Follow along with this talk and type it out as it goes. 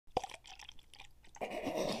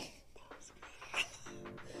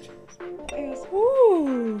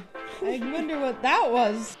Ooh, I wonder what that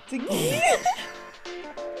was. Here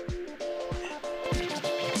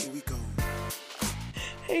we go.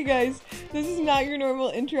 Hey guys, this is not your normal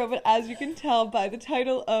intro, but as you can tell by the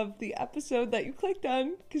title of the episode that you clicked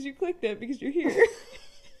on, because you clicked it because you're here,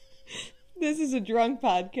 this is a drunk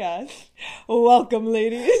podcast. Welcome,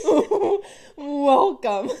 ladies.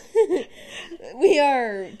 Welcome. We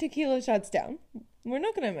are tequila shots down. We're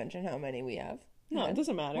not going to mention how many we have. No, it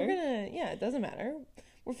doesn't matter. It doesn't matter.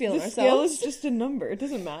 We're feeling The ourselves. scale is just a number. It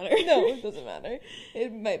doesn't matter. No, it doesn't matter.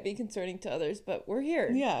 It might be concerning to others, but we're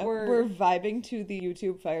here. Yeah, we're vibing to the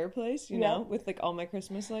YouTube fireplace, you know, Yep. with like all my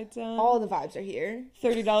Christmas lights on. All the vibes are here.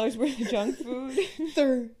 $30 worth of junk food.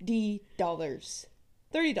 $30.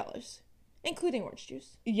 $30. Including orange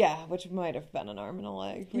juice. Yeah, which might have been an arm and a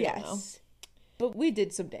leg. We don't know. But we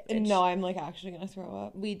did some damage. No, I'm like actually gonna throw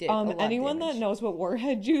up. We did. A lot of Anyone that damage. knows what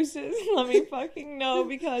Warhead juice is, let me fucking know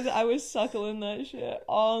because I was suckling that shit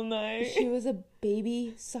all night. She was a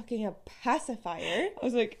baby sucking a pacifier. I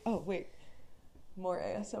was like, oh wait, more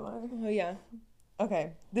ASMR. Oh, yeah.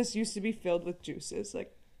 Okay, this used to be filled with juices,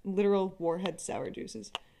 like literal Warhead sour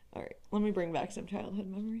juices. All right, let me bring back some childhood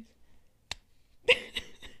memories.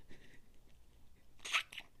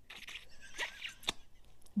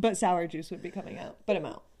 But sour juice would be coming out, but I'm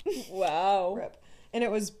out. Wow. Rip. And it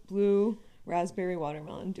was blue, raspberry,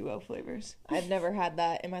 watermelon duo flavors. I've never had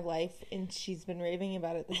that in my life, and she's been raving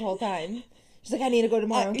about it this whole time. She's like, I need to go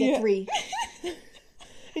tomorrow and get 3.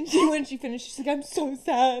 And when she finished, she's like, I'm so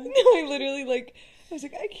sad. No, I literally I was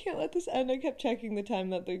like, I can't let this end. I kept checking the time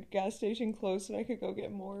that the gas station closed so I could go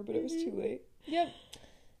get more, but it was too late. Yep.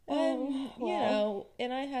 Wow. You know,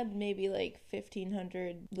 and I had maybe like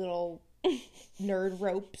 1,500 little nerd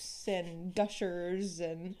ropes and gushers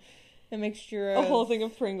and a mixture of... A whole thing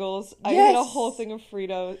of Pringles. I Yes! had a whole thing of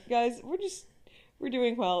Fritos. Guys, we're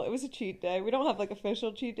doing well. It was a cheat day. We don't have like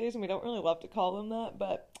official cheat days and we don't really love to call them that,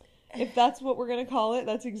 but if that's what we're going to call it,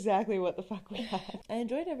 that's exactly what the fuck we had. I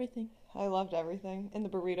enjoyed everything. I loved everything. And the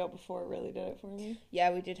burrito before really did it for me.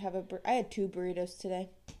 Yeah, we did have I had 2 burritos today.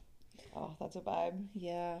 Oh, that's a vibe.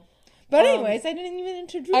 Yeah. But anyways, I didn't even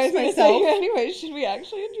introduce I was going to myself. say, anyway, should we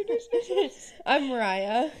actually introduce ourselves? I'm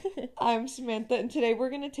Mariah. I'm Samantha, and today we're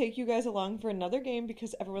going to take you guys along for another game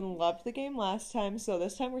because everyone loved the game last time, so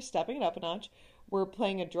this time we're stepping it up a notch. We're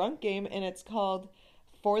playing a drunk game, and it's called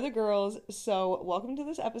For the Girls, so welcome to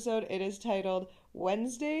this episode. It is titled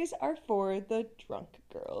Wednesdays Are For the Drunk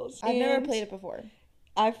Girls. I've never And played it before.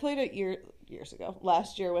 I've played it years ago,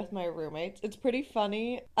 last year with my roommates. It's pretty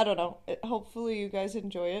funny. I don't know. Hopefully you guys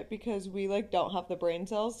enjoy it because we don't have the brain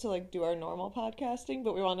cells to do our normal podcasting,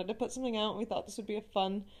 but we wanted to put something out and we thought this would be a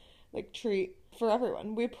fun treat for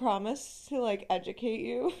everyone. We promise to educate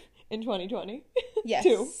you in 2020. Yes.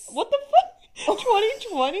 Too. What the fuck?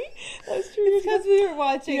 2020? That's true. Because we were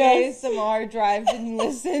watching Yes. ASMR drive and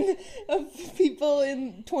listen of people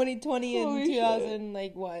in 2020 and Holy 2000,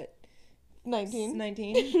 like what? 19.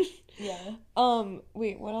 19? Yeah.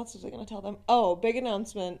 Wait, what else was I gonna tell them? Oh, big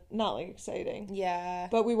announcement. Not exciting. Yeah.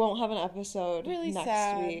 But we won't have an episode Really next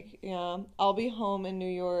sad. week. Yeah. I'll be home in New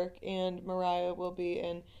York and Mariah will be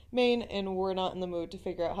in Maine and we're not in the mood to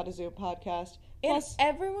figure out how to Zoom podcast. And Plus,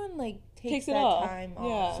 everyone, takes it that off. time off.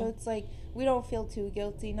 Yeah. So it's we don't feel too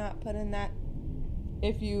guilty not putting that.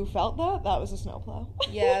 if you felt that was a snowplow.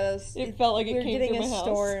 Yeah, those, It felt like it we were came getting through a my house.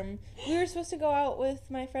 storm. We were supposed to go out with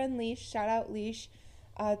my friend Leash. Shout out Leash.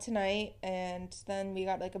 Tonight, and then we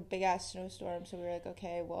got a big ass snowstorm, so we were like,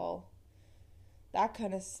 okay, well, that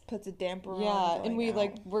kind of puts a damper on. Yeah, and going we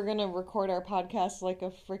out. we're gonna record our podcast like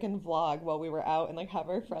a freaking vlog while we were out and have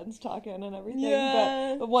our friends talking and everything.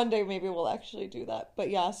 Yeah. But one day maybe we'll actually do that.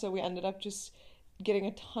 But yeah, so we ended up just getting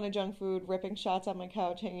a ton of junk food, ripping shots on my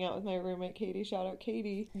couch, hanging out with my roommate Katie. Shout out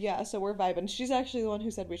Katie. Yeah, so we're vibing. She's actually the one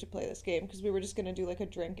who said we should play this game because we were just gonna do a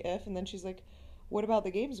drink if, and then she's like, "What about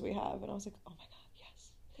the games we have?" And I was like, "Oh my god."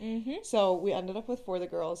 Mm-hmm. So we ended up with For the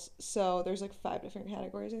Girls. So there's 5 different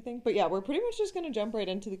categories, I think. But yeah, we're pretty much just going to jump right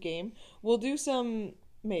into the game. We'll do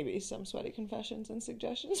maybe some sweaty confessions and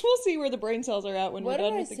suggestions. We'll see where the brain cells are at when What we're did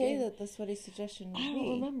done I with the say game. that the sweaty suggestion would I be? don't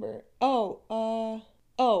remember.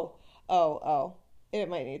 It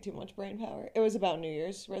might need too much brain power. It was about New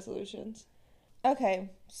Year's resolutions. Okay,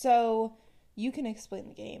 so you can explain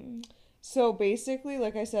the game. So basically,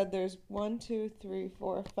 like I said, there's 1, 2, 3,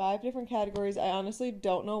 4, 5 different categories. I honestly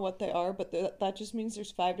don't know what they are, but that just means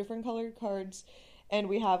there's 5 different colored cards, and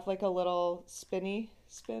we have a little spinny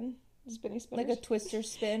spinners. Like a twister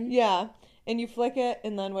spin. Yeah, and you flick it,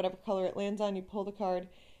 and then whatever color it lands on, you pull the card,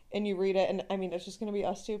 and you read it. And I mean, it's just gonna be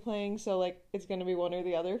us two playing, so it's gonna be one or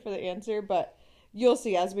the other for the answer. But You'll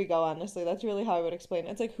see as we go, honestly. That's really how I would explain it.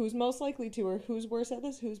 It's like, who's most likely to, or who's worse at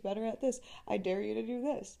this, who's better at this. I dare you to do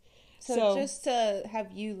this. So just to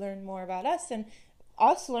have you learn more about us and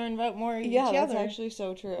us learn about more of each other. Yeah, that's actually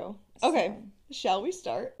so true. Okay, shall we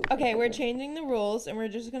start? Okay, we're changing the rules, and we're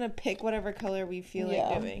just going to pick whatever color we feel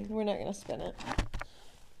like doing. We're not going to spin it.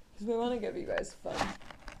 Because we want to give you guys fun.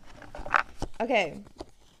 Okay,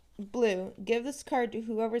 blue. Give this card to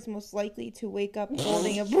whoever's most likely to wake up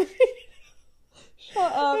holding a burrito.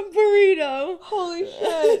 Shut up. A burrito. Holy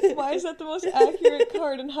shit. Why is that the most accurate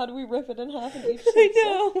card, and how do we rip it in half in each I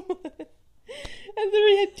know. I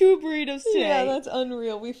literally had 2 burritos today. Yeah, that's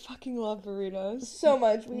unreal. We fucking love burritos. So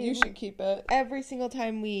much. You should keep it. Every single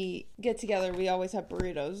time we get together, we always have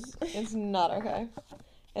burritos. It's not okay.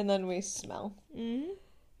 And then we smell. Mm-hmm.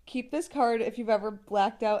 Keep this card if you've ever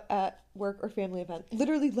blacked out at work or family event.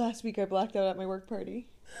 Literally last week I blacked out at my work party.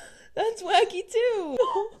 That's wacky too.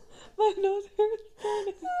 My nose hurts.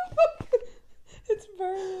 Burning. It's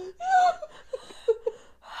burning.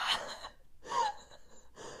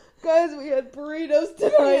 Guys, we had burritos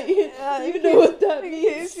tonight. You know what that means.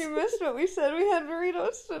 In case you missed what we said, we had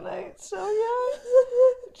burritos tonight. So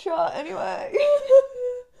yeah. Anyway.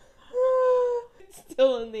 It's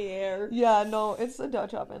still in the air. Yeah, no, it's a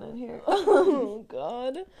Dutch oven in here. Oh,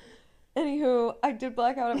 God. Anywho, I did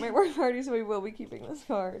black out at my work party, so we will be keeping this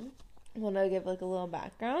card. Want to give like a little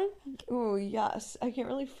background? Ooh, yes. I can't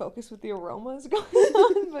really focus with the aromas going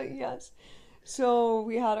on, but yes. So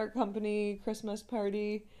we had our company Christmas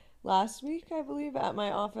party last week, I believe, at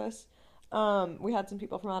my office. We had some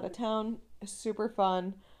people from out of town. Super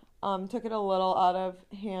fun. Took it a little out of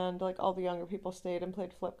hand. Like, all the younger people stayed and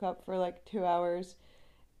played Flip Cup for like 2 hours.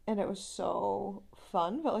 And it was so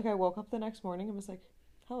fun. But like, I woke up the next morning and was like,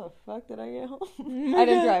 how the fuck did I get home? I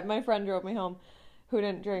didn't drive. My friend drove me home, who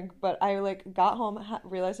didn't drink. But I like got home,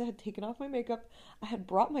 realized I had taken off my makeup. I had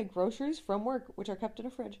brought my groceries from work, which are kept in a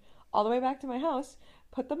fridge, all the way back to my house,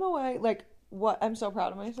 put them away. Like, what? I'm so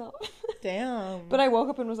proud of myself. Damn. But I woke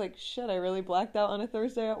up and was like, shit, I really blacked out on a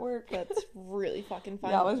Thursday at work. That's really fucking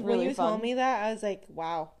fun. Yeah, it was really when you fun. told me that, I was like,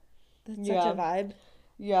 wow. That's such a vibe.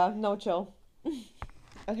 Yeah, no chill.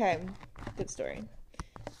 Okay, good story.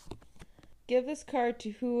 Give this card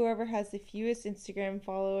to whoever has the fewest Instagram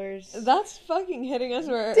followers. That's fucking hitting us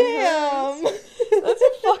where it Damn! hurts. That's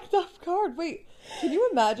a fucked up card. Wait, can you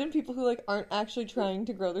imagine people who like aren't actually trying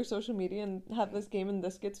to grow their social media and have this game and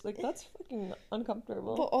this gets like, that's fucking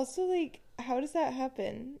uncomfortable. But also, like, how does that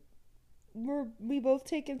happen? We both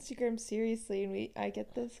take Instagram seriously, and I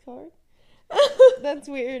get this card. That's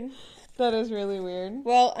weird. That is really weird.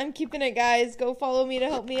 Well, I'm keeping it, guys. Go follow me to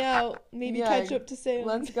help me out. Maybe catch up to Sam.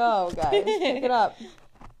 Let's go, guys. Pick it up.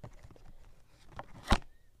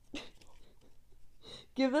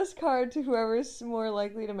 Give this card to whoever's more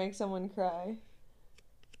likely to make someone cry.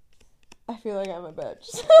 I feel like I'm a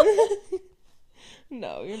bitch.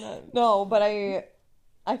 No, you're not. No, but I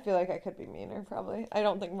feel like I could be meaner, probably. I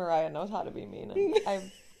don't think Mariah knows how to be mean, and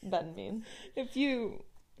I've been mean. I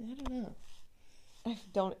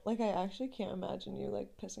don't know. I actually can't imagine you, like,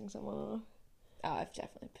 pissing someone off. Oh, I've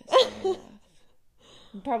definitely pissed someone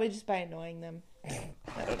off. Probably just by annoying them.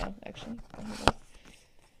 I don't know, actually.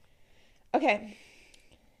 Okay.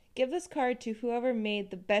 Give this card to whoever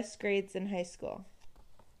made the best grades in high school.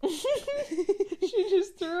 She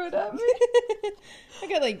just threw it at me. I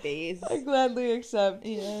got, like, B's. I gladly accept.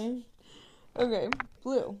 Yeah. Okay,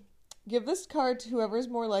 blue. Give this card to whoever's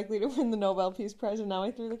more likely to win the Nobel Peace Prize, and now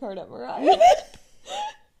I threw the card at Mariah.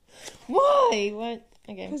 Why? What?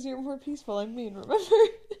 Okay. Because you're more peaceful. I'm mean, remember?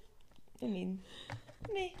 I mean,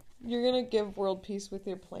 meh. You're gonna give world peace with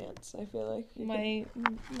your plants, I feel like. My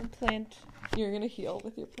plant. You're gonna heal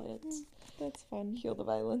with your plants. That's fun. Heal the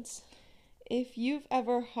violence. If you've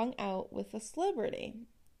ever hung out with a celebrity.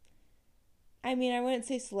 I mean, I wouldn't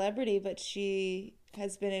say celebrity, but she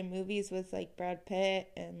has been in movies with, like, Brad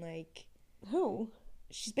Pitt and, like... Who?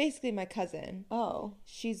 She's basically my cousin. Oh.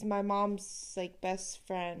 She's my mom's, like, best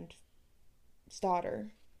friend's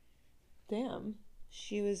daughter. Damn.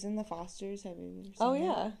 She was in The Fosters. Have you ever seen Oh, her?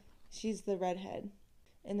 yeah. She's the redhead.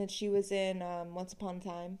 And then she was in Once Upon a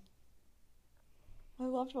Time. I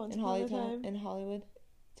loved Once Upon a Time. In Hollywood.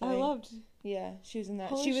 I loved... Yeah, she was in that.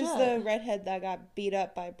 Holy she was shit. the redhead that got beat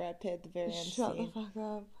up by Brad Pitt at the very end. Shut the fuck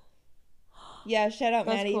up. Yeah, shout out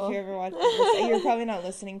That's Maddie cool. if you're ever watching this. You're probably not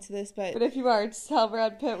listening to this, but But if you are, tell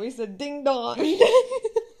Brad Pitt we said ding dong.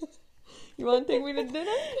 You want to take me to dinner?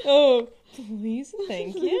 oh, please,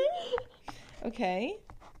 thank you. Okay.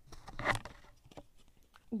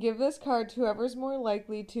 Give this card to whoever's more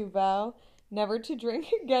likely to vow never to drink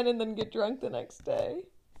again and then get drunk the next day.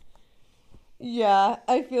 Yeah,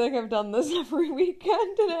 I feel like I've done this every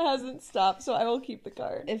weekend and it hasn't stopped, so I will keep the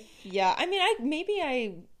card. I mean,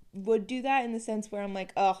 I would do that in the sense where I'm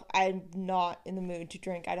like, oh, I'm not in the mood to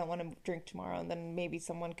drink. I don't want to drink tomorrow, and then maybe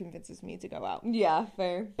someone convinces me to go out. Yeah,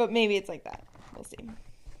 fair. But maybe it's like that. We'll see.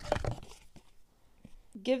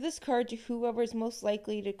 Give this card to whoever's most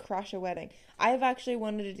likely to crash a wedding. I've actually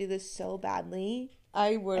wanted to do this so badly.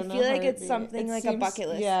 I wouldn't. I feel like it's something like a bucket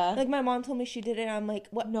list. Yeah. Like my mom told me she did it, and I'm like,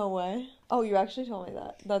 what? No way. Oh, you actually told me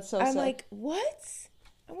that. That's so I'm sick. like, what?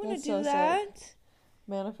 I want to That's do so that. sick.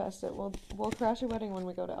 Manifest it. We'll crash a wedding when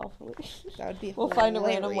we go to Alpha League. That would be We'll find a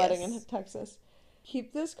random hilarious. wedding in Texas.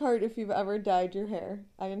 Keep this card if you've ever dyed your hair.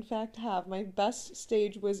 I, in fact, have. My best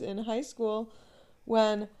stage was in high school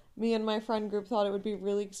when me and my friend group thought it would be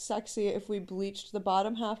really sexy if we bleached the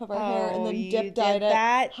bottom half of our hair and then you dyed did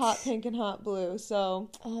that? it hot pink and hot blue. So,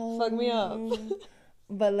 fuck me up.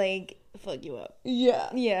 But, like, fuck you up. Yeah.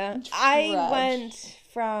 Yeah.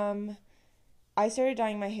 I started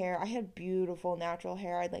dyeing my hair. I had beautiful natural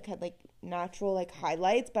hair. I had natural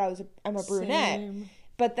highlights, but I'm a brunette. Same.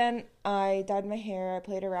 But then I dyed my hair. I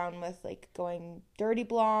played around with going dirty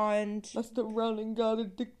blonde. Must have run and got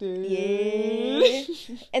addicted. Yeah.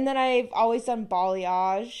 And then I've always done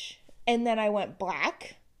balayage. And then I went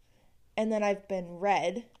black. And then I've been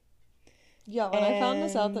red. Yeah, when I found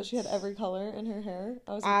this out that she had every color in her hair,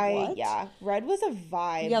 I was like, what? Yeah, red was a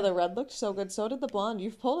vibe. Yeah, the red looked so good. So did the blonde.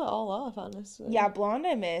 You've pulled it all off, honestly. Yeah, blonde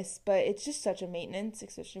I miss, but it's just such a maintenance,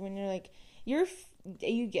 especially when you're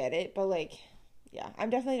you get it, but yeah, I'm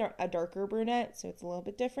definitely a darker brunette, so it's a little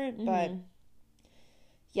bit different, but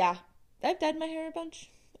yeah, I've dyed my hair a bunch.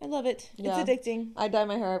 I love it. Yeah. It's addicting. I dye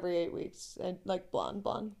my hair every 8 weeks. I like blonde,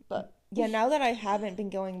 but yeah, now that I haven't been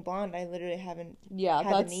going blonde, I literally haven't had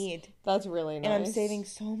a need. That's really nice. And I'm saving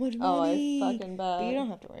so much money. Oh, I fucking bet. But you don't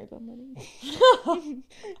have to worry about money.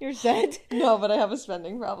 You're set. No, but I have a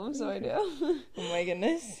spending problem, so I do. Oh my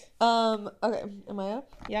goodness. Okay, am I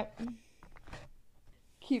up? Yep.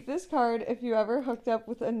 Keep this card if you ever hooked up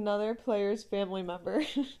with another player's family member.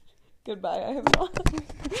 Goodbye, I have not.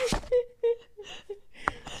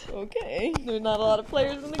 Okay. There's not a lot of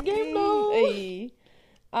players in the game, though. Hey.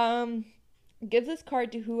 Give this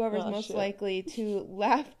card to whoever's most shit. likely to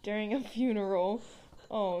laugh during a funeral.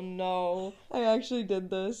 Oh no. I actually did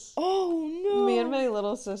this. Oh no. Me and my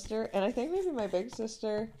little sister, and I think maybe my big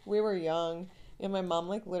sister, we were young, and my mom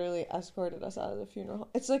literally escorted us out of the funeral.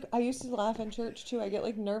 It's I used to laugh in church too. I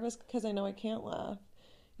get nervous because I know I can't laugh.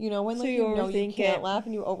 You know when you know you can't laugh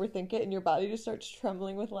and you overthink it and your body just starts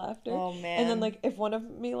trembling with laughter. Oh man. And then if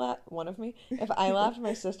if I laughed,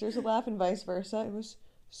 my sisters would laugh and vice versa. It was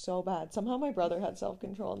so bad. Somehow my brother had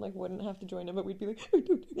self-control and wouldn't have to join him, but we'd be like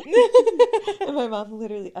and my mom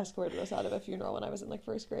literally escorted us out of a funeral when I was in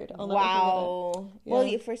first grade. I'll never forget it. Yeah.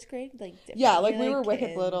 Well, first grade yeah, we were kids.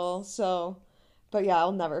 wicked little, so but yeah,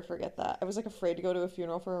 I'll never forget that. I was afraid to go to a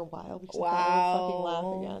funeral for a while because I thought I would fucking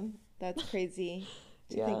laugh again. That's crazy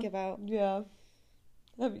to think about. Yeah.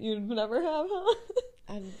 You never have, huh?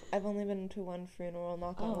 I've only been to one funeral,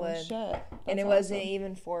 knock on Oh wood. shit. That's And it awesome. wasn't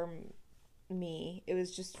even for me. It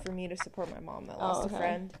was just for me to support my mom that lost a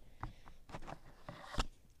friend.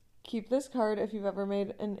 Keep this card if you've ever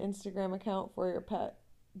made an Instagram account for your pet.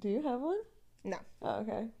 Do you have one? No. Oh,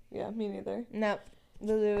 okay. Yeah, me neither. Nope.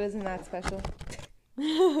 Lulu isn't that special.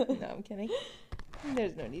 No, I'm kidding.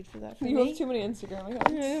 There's no need for that for You me. have too many Instagram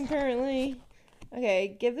accounts. Apparently.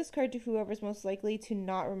 Okay, give this card to whoever's most likely to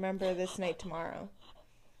not remember this night tomorrow.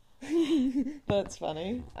 That's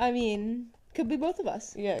funny. I mean, could be both of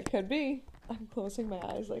us. Yeah, it could be. I'm closing my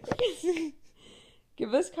eyes this.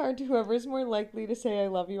 Give this card to whoever's more likely to say I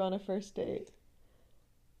love you on a first date.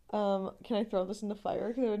 Can I throw this in the fire?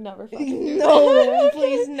 Because I would never fucking do No, that.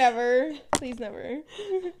 please never. Please never.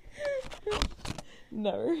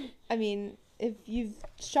 Never. I mean, if you've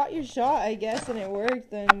shot your shot, I guess, and it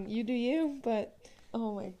worked, then you do you, but...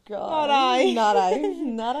 Oh my god. Not I. Not I.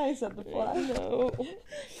 Not I said the fly. No.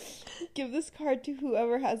 Give this card to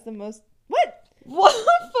whoever has the most... What? What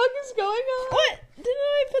the fuck is going on? What? Didn't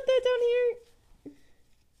I put that down here?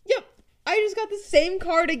 Yep. I just got the same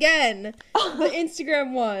card again. The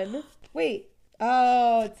Instagram one. Wait.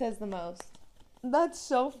 Oh, it says the most. That's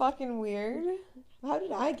so fucking weird. How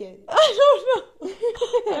did I get it? I don't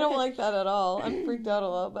know. I don't like that at all. I'm freaked out a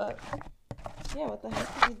little bit. Yeah, what the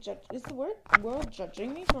heck? Is the world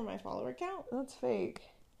judging me for my follower count? That's fake.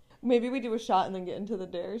 Maybe we do a shot and then get into the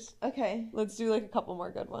dares. Okay. Let's do a couple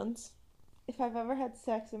more good ones. If I've ever had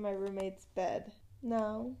sex in my roommate's bed.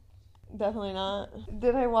 No. Definitely not.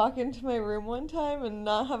 Did I walk into my room one time and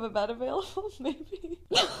not have a bed available? Maybe.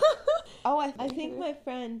 Oh, I think my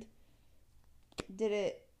friend did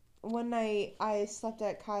it one night I slept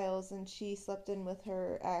at Kyle's and she slept in with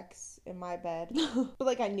her ex in my bed. But,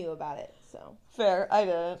 like, I knew about it, so. Fair. I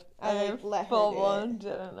didn't. I, like, let her full do blown it.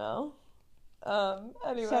 didn't know.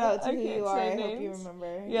 Anyway, Shout out to I who can't you are. say I hope you names.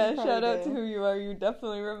 remember. Yeah, You probably shout out do. to who you are. You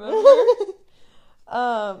definitely remember.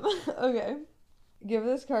 Okay. Give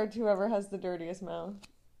this card to whoever has the dirtiest mouth.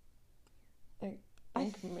 I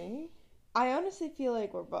think me? I honestly feel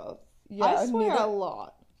like we're both. Yeah, I swear neither- a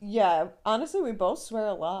lot. Yeah, honestly, we both swear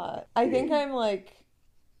a lot. I think I'm, like,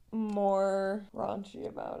 more raunchy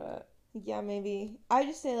about it. Yeah, maybe. I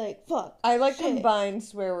just say, like, fuck. I, like, shit. combine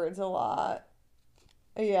swear words a lot.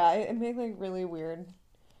 Yeah, I make, like, really weird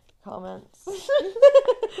comments.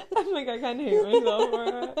 I'm like, I kind of hate myself for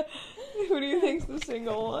it. Who do you think's the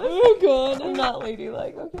single one? Oh, God. I'm not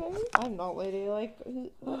ladylike, okay? I'm not ladylike.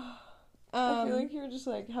 I feel like you just,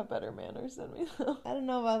 like, have better manners than me, though. I don't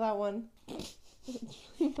know about that one. It's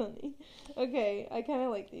really funny. Okay, I kind of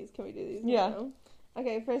like these. Can we do these? Yeah. now?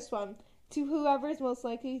 Okay, first one. To whoever is most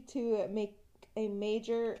likely to make a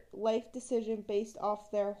major life decision based off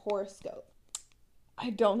their horoscope. I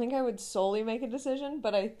don't think I would solely make a decision,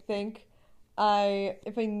 but I think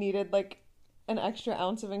if I needed, like, an extra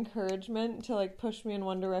ounce of encouragement to, like, push me in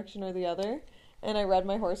one direction or the other, and I read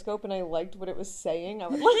my horoscope and I liked what it was saying, I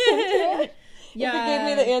would listen to it. Yeah. If it gave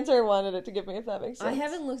me the answer I wanted it to give me, if that makes sense. I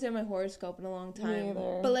haven't looked at my horoscope in a long time.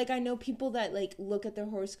 Neither. But, like, I know people that, like, look at their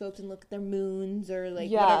horoscopes and look at their moons or, like,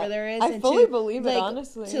 Yeah, whatever there is. I and fully to, believe it, like,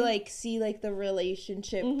 honestly. To, like, see, like, the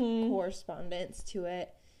relationship Mhm. correspondence to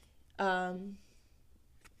it.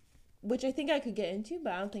 Which I think I could get into,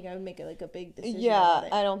 but I don't think I would make it, like, a big decision. Yeah, about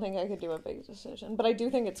it. I don't think I could do a big decision. But I do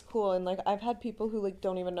think it's cool, and, like, I've had people who, like,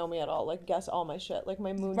 don't even know me at all, like, guess all my shit. Like,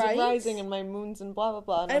 my moon's Right? rising and my moon's and blah, blah,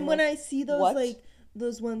 blah. And I'm when like, I see those, what? like,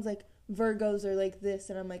 those ones, like, Virgos are like this,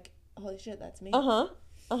 and I'm like, holy shit, that's me. Uh-huh,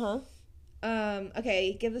 uh-huh.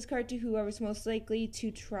 Okay, give this card to whoever's most likely to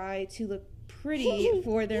try to look pretty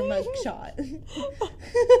for their mugshot.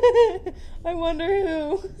 I wonder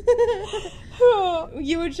who.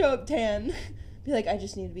 You would show up tan. Be like, I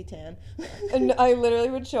just need to be tan. And I literally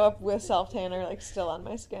would show up with self-tanner, like, still on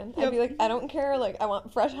my skin. I'd Yep. be like, I don't care, like, I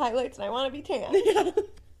want fresh highlights and I want to be tan. Yeah.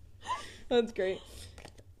 That's great.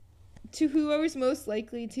 To whoever's most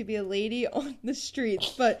likely to be a lady on the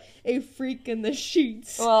streets, but a freak in the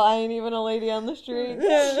sheets. Well, I ain't even a lady on the street.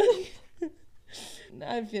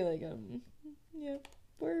 I feel like yeah,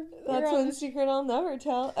 we're That's on one secret I'll never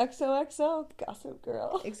tell. XOXO, Gossip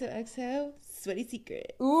Girl. XOXO, sweaty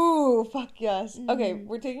secret. Ooh, fuck yes. Okay, Mm-hmm.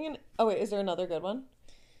 we're taking an... Oh, wait, is there another good one?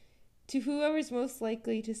 To whoever's most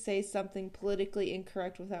likely to say something politically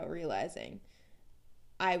incorrect without realizing.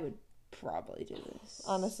 I would probably do this.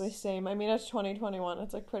 Honestly, same. I mean, it's 2021.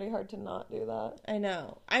 It's, like, pretty hard to not do that. I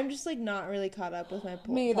know. I'm just, like, not really caught up with my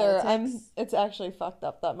Me either. politics. It's actually fucked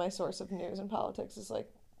up that my source of news and politics is, like,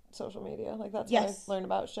 social media. Like, that's how Yes. I learn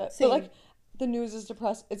about shit. Same. But, like, the news is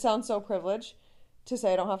depressed. It sounds so privileged to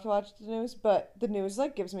say I don't have to watch the news, but the news,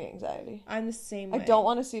 like, gives me anxiety. I'm the same I way. don't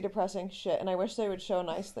want to see depressing shit, and I wish they would show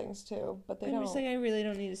nice things, too, but they I'm don't. just like, I really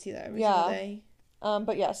don't need to see that every Yeah. single day.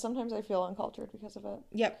 But yeah, sometimes I feel uncultured because of it.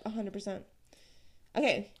 Yep, 100%.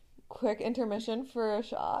 Okay. Quick intermission for a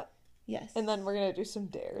shot, Yes. and then we're gonna do some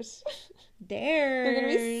dares. Dares. They're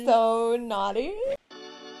gonna be so naughty.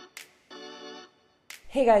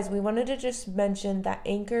 Hey guys, we wanted to just mention that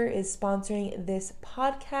Anchor is sponsoring this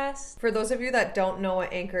podcast. For those of you that don't know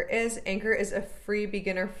what Anchor is a free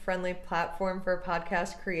beginner-friendly platform for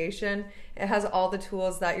podcast creation. It has all the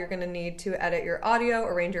tools that you're going to need to edit your audio,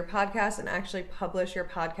 arrange your podcast, and actually publish your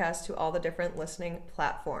podcast to all the different listening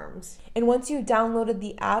platforms. And once you've downloaded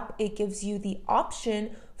the app, it gives you the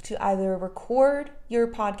option to either record your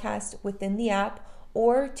podcast within the app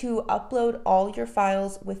or to upload all your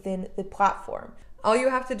files within the platform. All you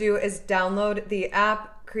have to do is download the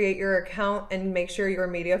app, create your account, and make sure your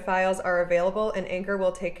media files are available, and Anchor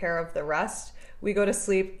will take care of the rest. We go to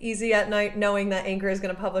sleep easy at night knowing that Anchor is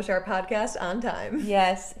going to publish our podcast on time.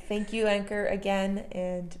 Yes, thank you, Anchor, again,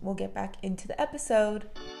 and we'll get back into the episode.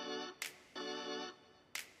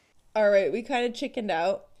 All right, we kind of chickened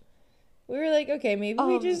out. We were like, okay, maybe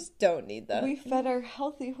we just don't need that. We fed our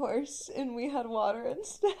healthy horse, and we had water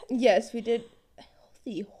instead. Yes, we did.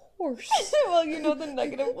 Healthy horse. Well, you know the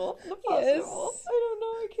negative wolf, the positive Yes. wolf. I don't know.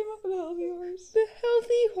 I came up with a healthy horse. The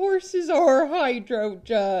healthy horse is our hydro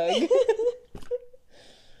jug.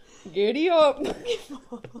 Giddy up.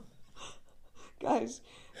 Guys,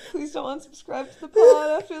 please don't unsubscribe to the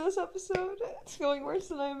pod after this episode. It's going worse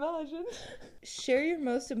than I imagined. Share your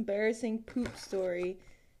most embarrassing poop story.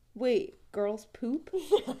 Wait, girls poop?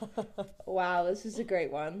 Wow, this is a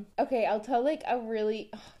great one. Okay, I'll tell like a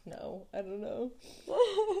really... no, I don't know.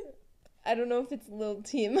 I don't know if it's a little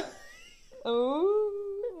TMI.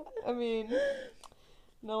 Oh, I mean,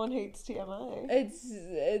 no one hates TMI.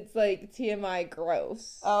 It's like TMI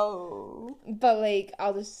gross. Oh. But like,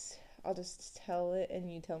 I'll just tell it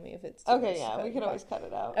and you tell me if it's too Okay, much. yeah, we can always cut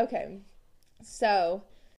it out. Okay. So,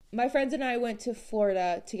 my friends and I went to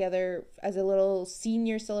Florida together as a little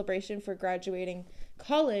senior celebration for graduating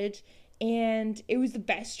college, and it was the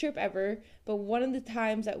best trip ever. But one of the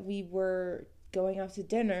times that we were going out to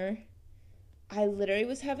dinner, I literally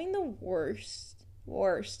was having the worst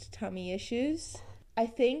tummy issues. I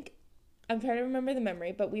think, I'm trying to remember the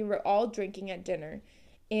memory, but we were all drinking at dinner,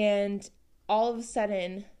 and all of a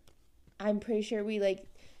sudden, I'm pretty sure we like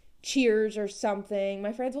cheers or something.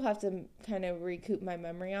 My friends will have to kind of recoup my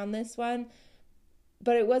memory on this one,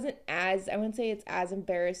 but it wasn't as, I wouldn't say it's as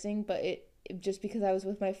embarrassing, but it just because I was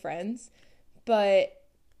with my friends, but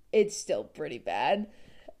it's still pretty bad.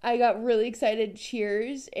 I got really excited,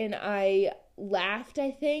 cheers, and I laughed,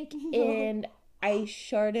 I think, and I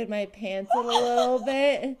sharted my pants a little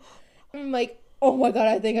bit. I'm like, oh my god,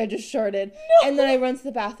 I think I just sharted. No. And then I run to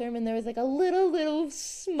the bathroom and there was like a little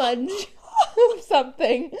smudge of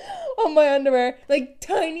something on my underwear. Like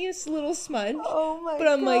tiniest little smudge. Oh my god. But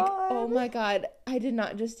I'm like, oh my god, I did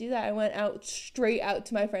not just do that. I went out straight out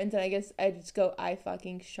to my friends and I guess I just go, I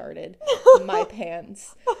fucking sharted my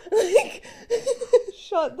pants. Like,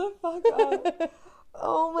 shut the fuck up.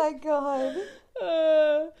 Oh my god.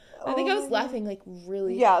 I think I was laughing like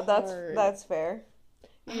really hard. That's fair.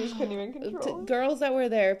 You just couldn't even control it. Girls that were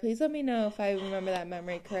there, please let me know if I remember that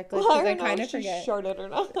memory correctly, because I kind of forget. Sharted or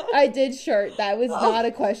not. I did shart. That was not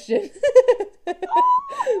a question.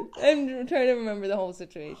 I'm trying to remember the whole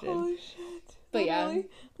situation. Holy shit. But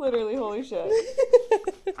Literally holy shit.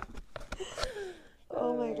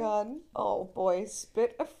 Oh my god. Oh boy,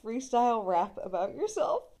 spit a freestyle rap about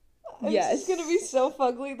yourself. Yes. This is going to be so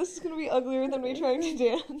fugly. This is going to be uglier than me trying to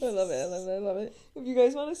dance. I love it. If you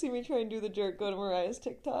guys want to see me try and do the jerk, go to Mariah's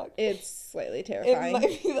TikTok. It's slightly terrifying. It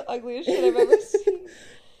might be the ugliest shit I've ever seen.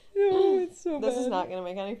 No, it's so bad. This is not going to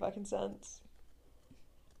make any fucking sense.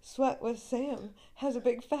 Sweat with Sam has a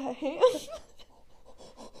big fat ham.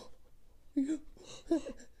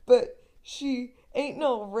 But she ain't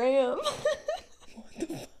no ram. What the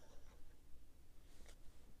fuck?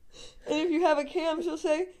 And if you have a cam, she'll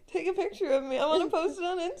say, take a picture of me. I want to post it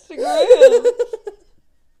on Instagram. That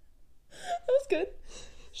was good.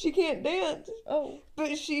 She can't dance. Oh.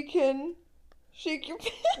 But she can shake your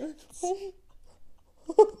pants.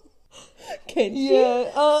 Can she?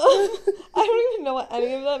 Yeah. I don't even know what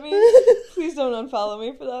any of that means. Please don't unfollow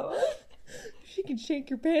me for that one. She can shake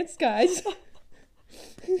your pants, guys.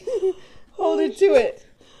 Hold it to it.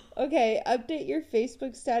 Okay, update your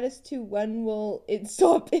Facebook status to when will it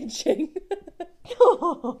stop itching. I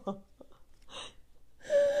don't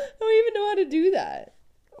even know how to do that.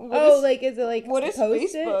 Is it like what is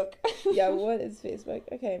Facebook? Yeah, what is Facebook?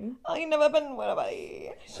 Okay. I never been with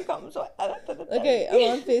anybody. She comes so okay,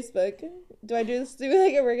 I'm on Facebook. Do I do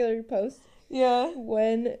like a regular post? Yeah.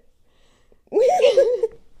 When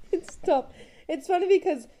it stop. It's funny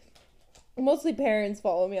because mostly parents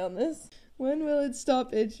follow me on this. When will it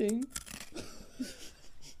stop itching?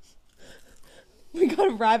 We got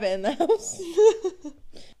a rabbit in the house.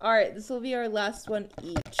 Alright, this will be our last one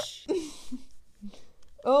each.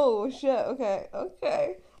 Oh, shit. Okay.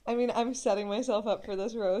 I mean, I'm setting myself up for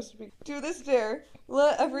this roast. Do this dare.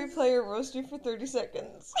 Let every player roast you for 30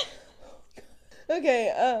 seconds.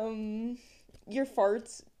 Okay, your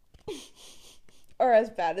farts are as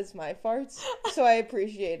bad as my farts, so I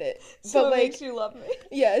appreciate it. So but it makes you love me.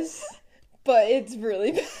 Yes. But it's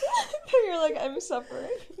really bad. You're like, I'm suffering.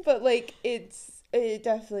 But like, it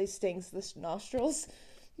definitely stings the nostrils.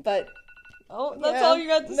 But that's all you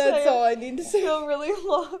got to say. That's all I need to say. I feel really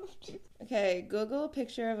loved. Okay, Google a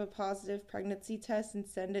picture of a positive pregnancy test and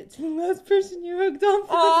send it to the last person you hooked up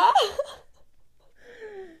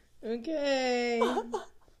with. Okay,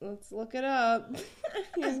 let's look it up.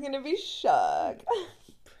 He's gonna be shocked.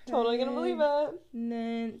 Totally gonna believe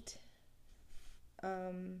it.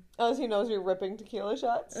 As he knows you're ripping tequila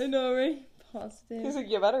shots. I know, right? Positive. He's like,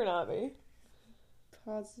 you better not be.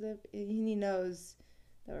 Positive. He knows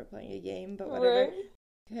that we're playing a game, but whatever. Right.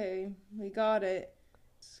 Okay, we got it.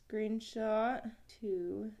 Screenshot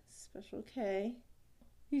to Special K.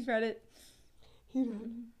 He's read it.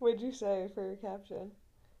 What'd you say for your caption?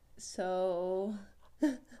 So.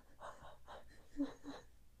 Oh,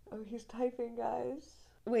 he's typing, guys.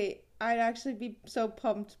 Wait, I'd actually be so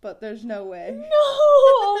pumped, but there's no way. No!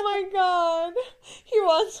 Oh my god. He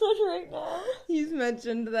wants one right now. He's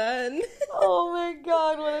mentioned that. Oh my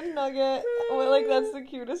god, what a nugget. Well, like, that's the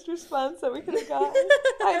cutest response that we could have gotten.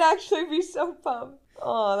 I'd actually be so pumped.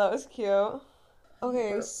 Oh, that was cute.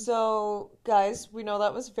 Okay, so guys, we know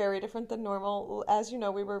that was very different than normal. As you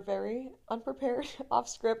know, we were very unprepared, off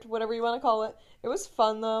script, whatever you want to call it. It was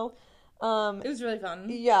fun though. It was really fun.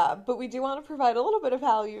 Yeah, but we do want to provide a little bit of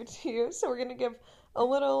value to you, so we're going to give a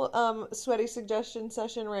little sweaty suggestion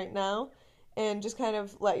session right now and just kind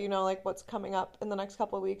of let you know like what's coming up in the next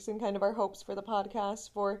couple of weeks and kind of our hopes for the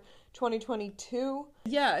podcast for 2022.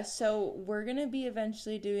 Yeah, so we're gonna be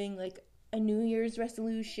eventually doing like a New Year's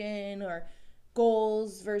resolution or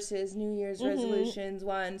goals versus New Year's resolutions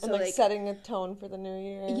one. So And like like setting a tone for the new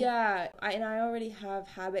year. yeah, I already have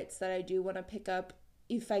habits that I do want to pick up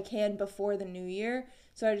if I can before the new year.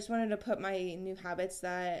 So I just wanted to put my new habits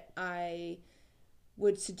that I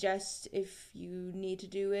would suggest if you need to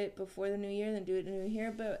do it before the new year, then do it in the new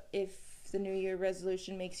year. But if the new year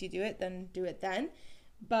resolution makes you do it, then do it then.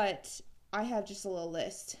 But I have just a little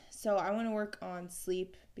list. So I want to work on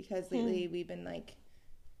sleep because lately we've been like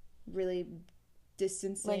really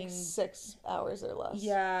distancing. Like 6 hours or less.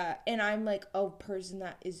 Yeah, and I'm like a person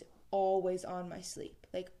that is always on my sleep.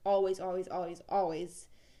 Like always, always, always, always.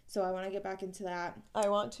 So I want to get back into that. I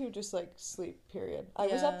want to just like sleep, period. I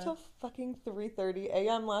was up Yeah. till fucking 3:30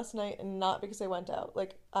 a.m. last night and not because I went out.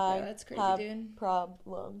 Like I that's crazy, have dude.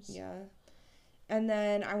 problems. Yeah. And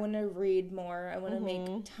then I want to read more. I want to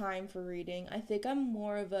make time for reading. I think I'm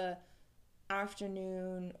more of a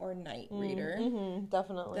afternoon or night reader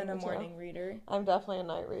Definitely. than a me too. morning reader. I'm definitely a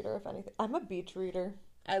night reader, if anything. I'm a beach reader.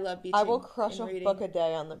 I love beaching. I will crush a and reading. book a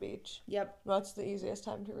day on the beach. Yep. That's the easiest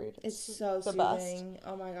time to read. It's so the soothing. best.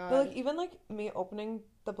 Oh my god. But like even like me opening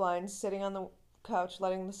the blinds, sitting on the couch,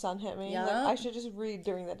 letting the sun hit me. Like, Yeah. I should just read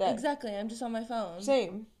during the day. Exactly. I'm just on my phone.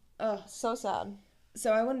 Same. Ugh. So sad.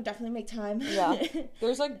 So I want to definitely make time. Yeah.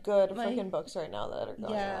 There's like good My- freaking books right now that are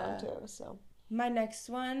going around too. So My next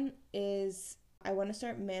one is I want to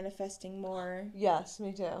start manifesting more yes,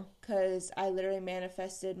 me too. because I literally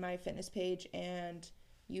manifested my fitness page and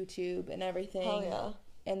YouTube and everything. Hell yeah.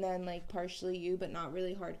 And then like partially you, but not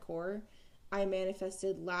really hardcore. I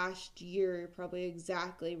manifested last year, probably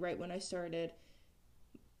exactly right when I started.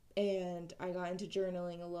 And I got into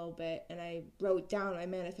journaling a little bit and I wrote down my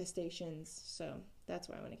manifestations. So that's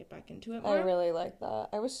why I want to get back into it more. I really like that.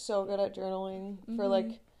 I was so good at journaling for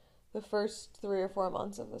like the first 3 or 4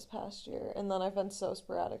 months of this past year, and then I've been so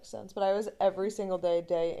sporadic since. But I was every single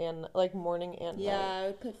day and like morning and Yeah, night. I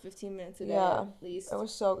would put 15 minutes a day Yeah. at least. It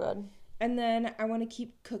was so good. And then I want to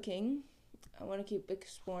keep cooking. I want to keep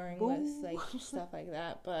exploring with like stuff like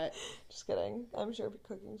that. But Just kidding. I'm sure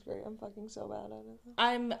cooking's great. I'm fucking so bad at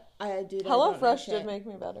it. I do. Hello Fresh did make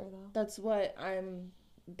me better though. That's what I'm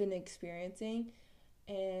been experiencing.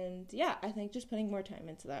 And yeah, I think just putting more time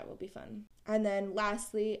into that will be fun. And then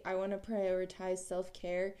lastly, I want to prioritize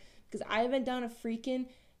self-care because I haven't done a freaking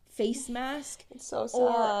face mask It's so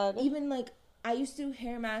or sad. even like I used to do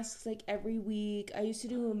hair masks like every week. I used to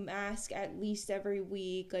do a mask at least every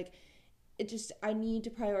week. Like it just I need to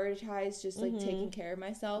prioritize just like taking care of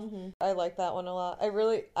myself. I like that one a lot.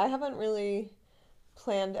 I haven't really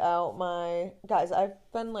planned out my guys. I've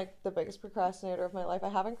been like the biggest procrastinator of my life. I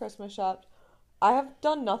haven't Christmas shopped. I have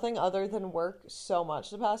done nothing other than work so much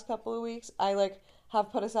the past couple of weeks. I like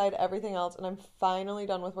have put aside everything else and I'm finally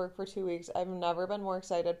done with work for 2 weeks. I've never been more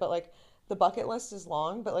excited, but like the bucket list is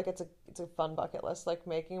long, but like it's a fun bucket list. Like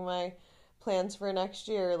making my plans for next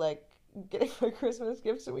year, like getting my Christmas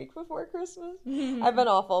gifts a week before Christmas. I've been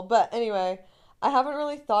awful. But anyway, I haven't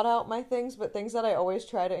really thought out my things, but things that I always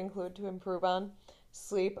try to include to improve on.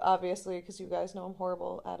 Sleep, obviously, because you guys know I'm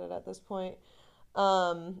horrible at it at this point.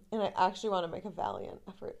 And I actually want to make a valiant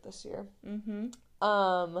effort this year.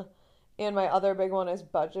 And my other big one is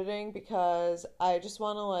budgeting because I just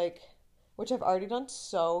want to like, which I've already done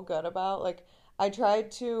so good about. Like I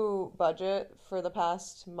tried to budget for the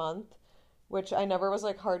past month, which I never was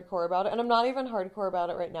like hardcore about it. And I'm not even hardcore about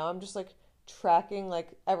it right now. I'm just like tracking like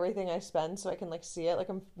everything I spend so I can like see it. Like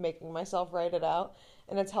I'm making myself write it out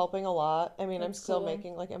and it's helping a lot. I mean, I'm still cool.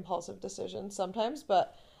 making like impulsive decisions sometimes,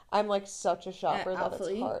 but I'm like such a shopper that Alpha it's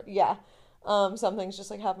Elite? hard. Yeah. Some things just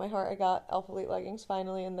like have my heart. I got Alpha Elite leggings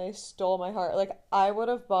finally and they stole my heart. Like I would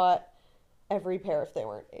have bought every pair if they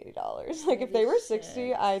weren't $80. Like if they were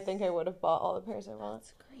 $60, I think I would have bought all the pairs I want.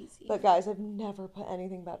 That's crazy. But guys, I've never put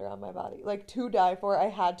anything better on my body. Like to die for, I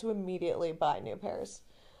had to immediately buy new pairs.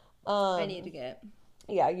 I need to get.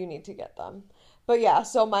 Yeah, you need to get them. But yeah,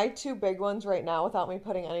 so my two big ones right now, without me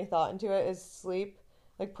putting any thought into it, is sleep.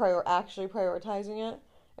 like actually prioritizing it.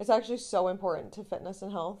 It's actually so important to fitness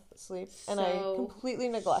and health, sleep, and I completely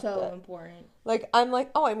neglect it. So important. Like, I'm like,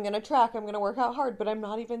 oh, I'm gonna track, I'm gonna work out hard, but I'm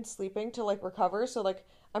not even sleeping to like recover. So like,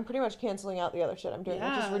 I'm pretty much canceling out the other shit I'm doing,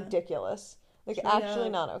 which is ridiculous. Like, actually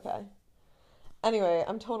not okay. Anyway,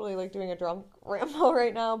 I'm totally like doing a drunk ramble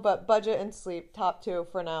right now, but budget and sleep, top 2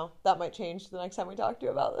 for now. That might change the next time we talk to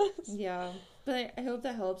you about this. Yeah. But I hope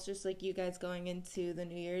that helps, just like you guys going into the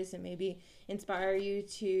New Year's, and maybe inspire you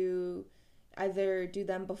to either do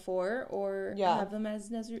them before or have them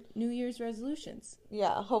as New Year's resolutions.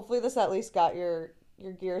 Yeah, hopefully this at least got your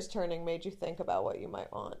gears turning, made you think about what you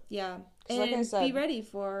might want. Yeah. And like I said, be ready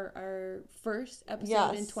for our first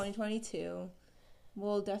episode in 2022.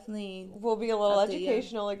 We'll be a little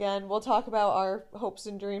educational again. We'll talk about our hopes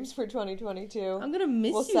and dreams for 2022. I'm gonna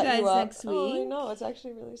miss you guys next week. Oh, I know, it's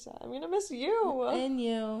actually really sad. I'm gonna miss you and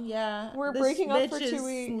you. Yeah, we're breaking up for 2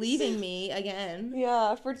 weeks. Leaving me again.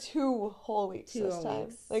 Yeah, for 2 whole weeks this time.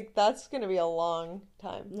 Like, that's gonna be a long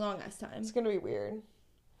time. Long ass time. It's gonna be weird.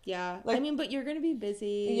 Yeah, like, I mean, but you're gonna be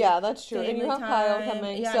busy. Yeah, that's true. And you have Kyle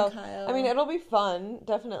coming. Yeah, so Kyle. I mean, it'll be fun.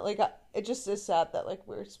 Definitely. It just is sad that like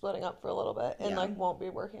we're splitting up for a little bit and like won't be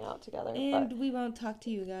working out together. And we won't talk to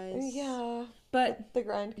you guys. Yeah. But the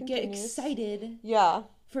grind continues. Get excited. Yeah.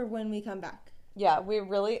 For when we come back. Yeah, we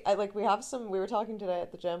have some. We were talking today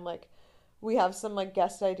at the gym. Like, we have some like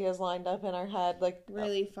guest ideas lined up in our head. Like,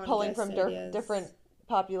 really fun. Pulling from different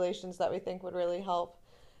populations that we think would really help.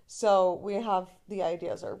 So the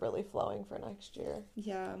ideas are really flowing for next year.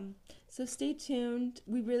 Yeah. So stay tuned.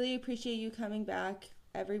 We really appreciate you coming back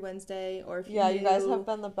every Wednesday. Or if you guys have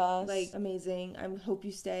been the best. Like, amazing. I hope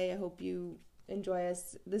you stay. I hope you enjoy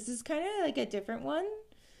us. This is kind of like a different one,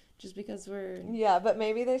 just because we're but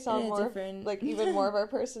maybe they sound more different. Like even more of our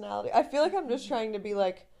personality. I feel like I'm just trying to be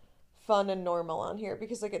like fun and normal on here,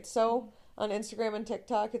 because like it's so. On Instagram and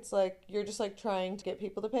TikTok, it's like you're just like trying to get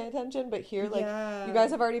people to pay attention, but here like you guys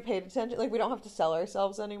have already paid attention. Like, we don't have to sell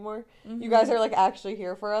ourselves anymore. You guys are like actually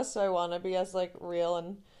here for us, so I want to be as like real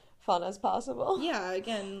and fun as possible. Yeah,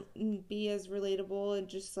 again, be as relatable and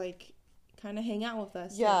just like kind of hang out with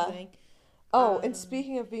us. Yeah. Oh, and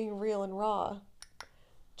speaking of being real and raw,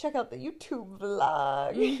 check out the YouTube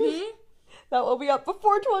vlog. That will be up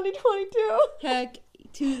before 2022. Heck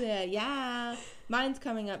to the mine's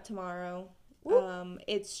coming up tomorrow.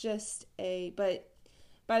 It's just but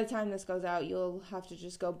by the time this goes out, you'll have to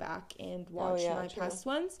just go back and watch my past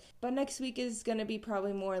ones. But next week is going to be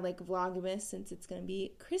probably more like Vlogmas, since it's going to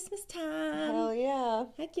be Christmas time. Hell yeah.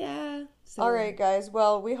 Heck yeah. So, all right, guys.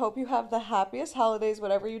 Well, we hope you have the happiest holidays,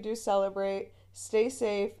 whatever you do celebrate. Stay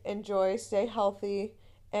safe, enjoy, stay healthy.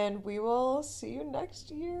 And we will see you next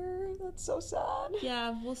year. That's so sad.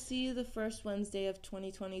 Yeah, we'll see you the first Wednesday of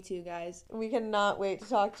 2022, guys. We cannot wait to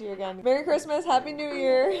talk to you again. Merry Christmas. Happy New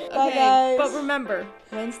Year. Okay, bye, guys. But remember,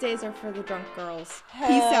 Wednesdays are for the drunk girls. Hell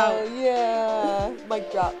Peace out. Yeah. Mic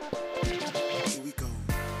drop. Here we go.